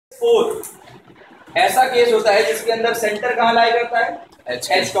4 ऐसा केस होता है जिसके अंदर सेंटर कहाँ लाई करता है,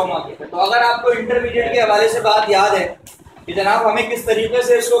 एच कॉमा के। तो अगर आपको इंटरमीडिएट के हवाले से बात याद है कि जनाब हमें किस तरीके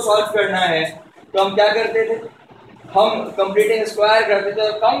से इसको सॉल्व करना है, तो हम क्या करते थे, हम कंप्लीटिंग स्क्वायर करते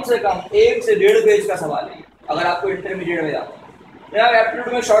थे। कम से कम 1 से 1.5 पेज का सवाल है अगर आपको इंटरमीडिएट में जाना। जनाब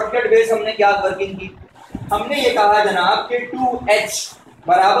एप्टीट्यूड में शॉर्टकट बेस हमने क्या वर्किंग की, हमने ये कहा जनाब कि 2h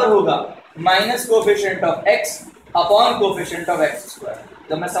बराबर होगा minus coefficient of x upon coefficient of x square.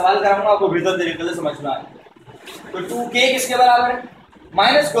 जब मैं सवाल कराऊंगा आपको बेहतर तरीके से समझना है। तो 2k किसके बराबर है,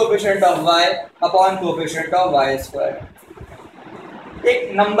 minus coefficient of y upon coefficient of y square.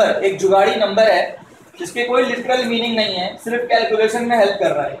 एक नंबर, एक जुगाड़ी नंबर है जिसकी कोई लिटरल मीनिंग नहीं है, सिर्फ कैलकुलेशन में हेल्प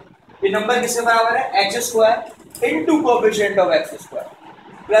कर रहा है। ये नंबर किसके बराबर है, x square into coefficient of x square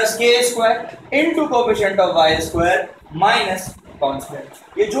plus k square into coefficient of y square minus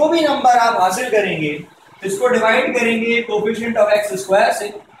constant. ये जो भी नंबर आप हासिल करेंगे इसको डिवाइड करेंगे कोफिशिएंट ऑफ x स्क्वायर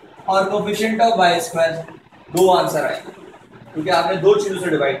से और कोफिशिएंट ऑफ y स्क्वायर से, दो आंसर आएंगे क्योंकि आपने दो चीजों से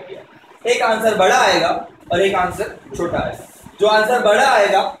डिवाइड किया। एक आंसर बड़ा आएगा और एक आंसर छोटा आएगा। जो आंसर बड़ा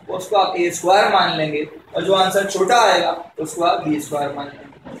आएगा उसको आप a स्क्वायर मान लेंगे और जो आंसर छोटा आएगा उसको आप b स्क्वायर मान लेंगे।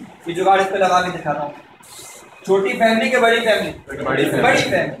 ये जुगाड़ इस पे लगा के दिखा रहा हूँ। छोटी फैमिली के बड़ी फैमिली, बड़ी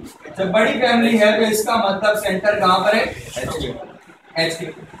फैमिली। जब बड़ी फैमिली है तो इसका मतलब सेंटर कहाँ पर है, एच के।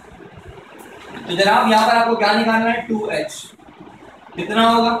 तो जनाब यहाँ पर आपको क्या निकालना है, 2h कितना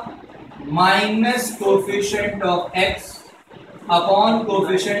होगा, minus coefficient of x upon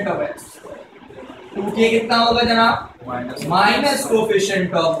coefficient of x। 2k कितना होगा जनाब, minus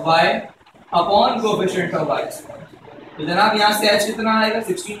coefficient of y upon coefficient of y। तो जनाब यहाँ से h कितना आएगा,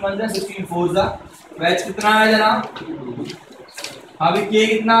 16 1 16 4 जा, h कितना आएगा जनाब, अभी k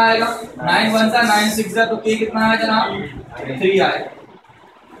कितना आएगा, 9 1 9 6 जा, तो k कितना आएगा जनाब, 3 आएगा।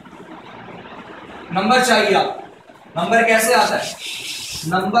 नंबर चाहिए आप, नंबर कैसे आता है,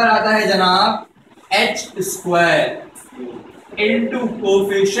 नंबर आता है जनाब h square into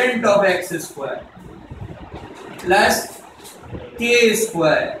coefficient of x square plus k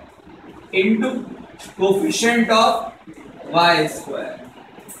square into coefficient of y square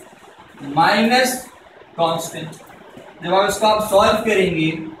minus constant. जब आप इसको आप सॉल्व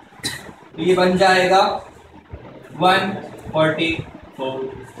करेंगे तो ये बन जाएगा 144।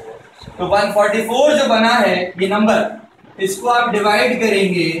 तो 144 जो बना है ये नंबर, इसको आप डिवाइड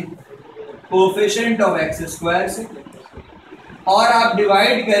करेंगे कोफिशिएंट ऑफ x स्क्वायर से और आप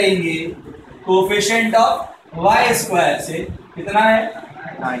डिवाइड करेंगे कोफिशिएंट ऑफ y स्क्वायर से। कितना है,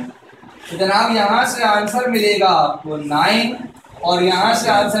 9। तो जनाब यहां से आंसर मिलेगा आपको 9 और यहां से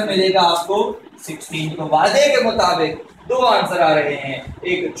आंसर मिलेगा आपको 16। तो वादे के मुताबिक दो आंसर आ रहे हैं,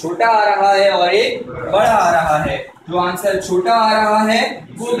 एक छोटा आ रहा है और एक बड़ा आ रहा है। जो आंसर छोटा आ रहा है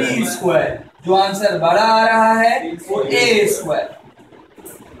वो b स्क्वायर, जो आंसर बड़ा आ रहा है वो a स्क्वायर।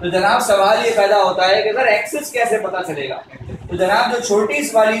 तो जनाब सवाल ये पैदा होता है कि अगर एक्सिस कैसे पता चलेगा। तो जनाब जो छोटी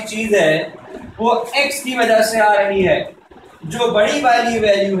वाली चीज है वो x की वजह से आ रही है, जो बड़ी वाली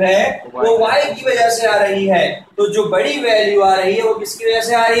वैल्यू है वो y की वजह से आ रही है। तो जो बड़ी वैल्यू आ रही है वो किसकी वजह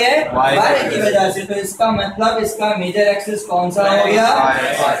से आ रही है, y की वजह से। तो इसका मतलब इसका मेजर एक्सिस कौन सा हो गया,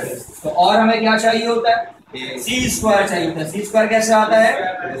 तो और हमें क्या चाहिए होता है, c स्क्वायर चाहिए होता है। c स्क्वायर कैसे आता है,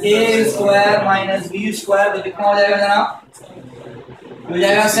 a square minus b square. तो कितना हो जाएगा जनाब, हो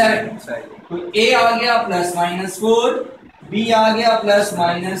जाएगा सर, तो a आ गया प्लस माइनस 4, b आ गया प्लस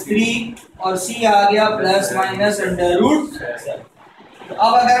माइनस 3 और c आ गया प्लस माइनस अंडर रूट। तो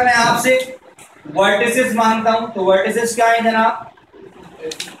अब अगर मैं आपसे वर्टिसेस मांगता हूं तो वर्टिसेस क्या है जनाब,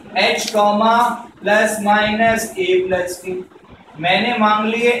 h comma plus minus a plus k। मैंने मांग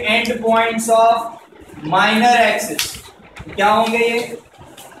लिए and points of minor axis, क्या होंगे ये,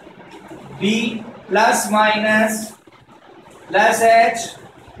 b plus minus plus h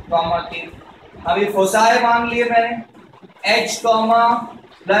comma k। अभी फोसाई मांग लिए मैंने, h comma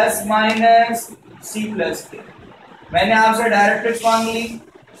plus minus c plus k। मैंने आपसे डायरेक्ट्रिक्स मांग ली,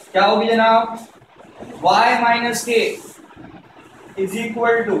 क्या होगी जनाब, y minus k is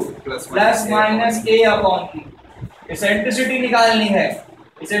equal two plus minus a upon k। Eccentricity निकालनी है,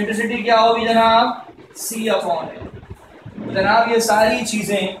 इसेंट्रिसिटी क्या होगी जनाब, c अपॉन a। जनाब ये सारी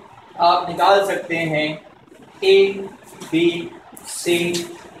चीजें आप निकाल सकते हैं a b c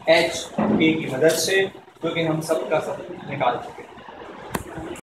h k की मदद से, क्योंकि हम सब का सब निकाल सकते हैं।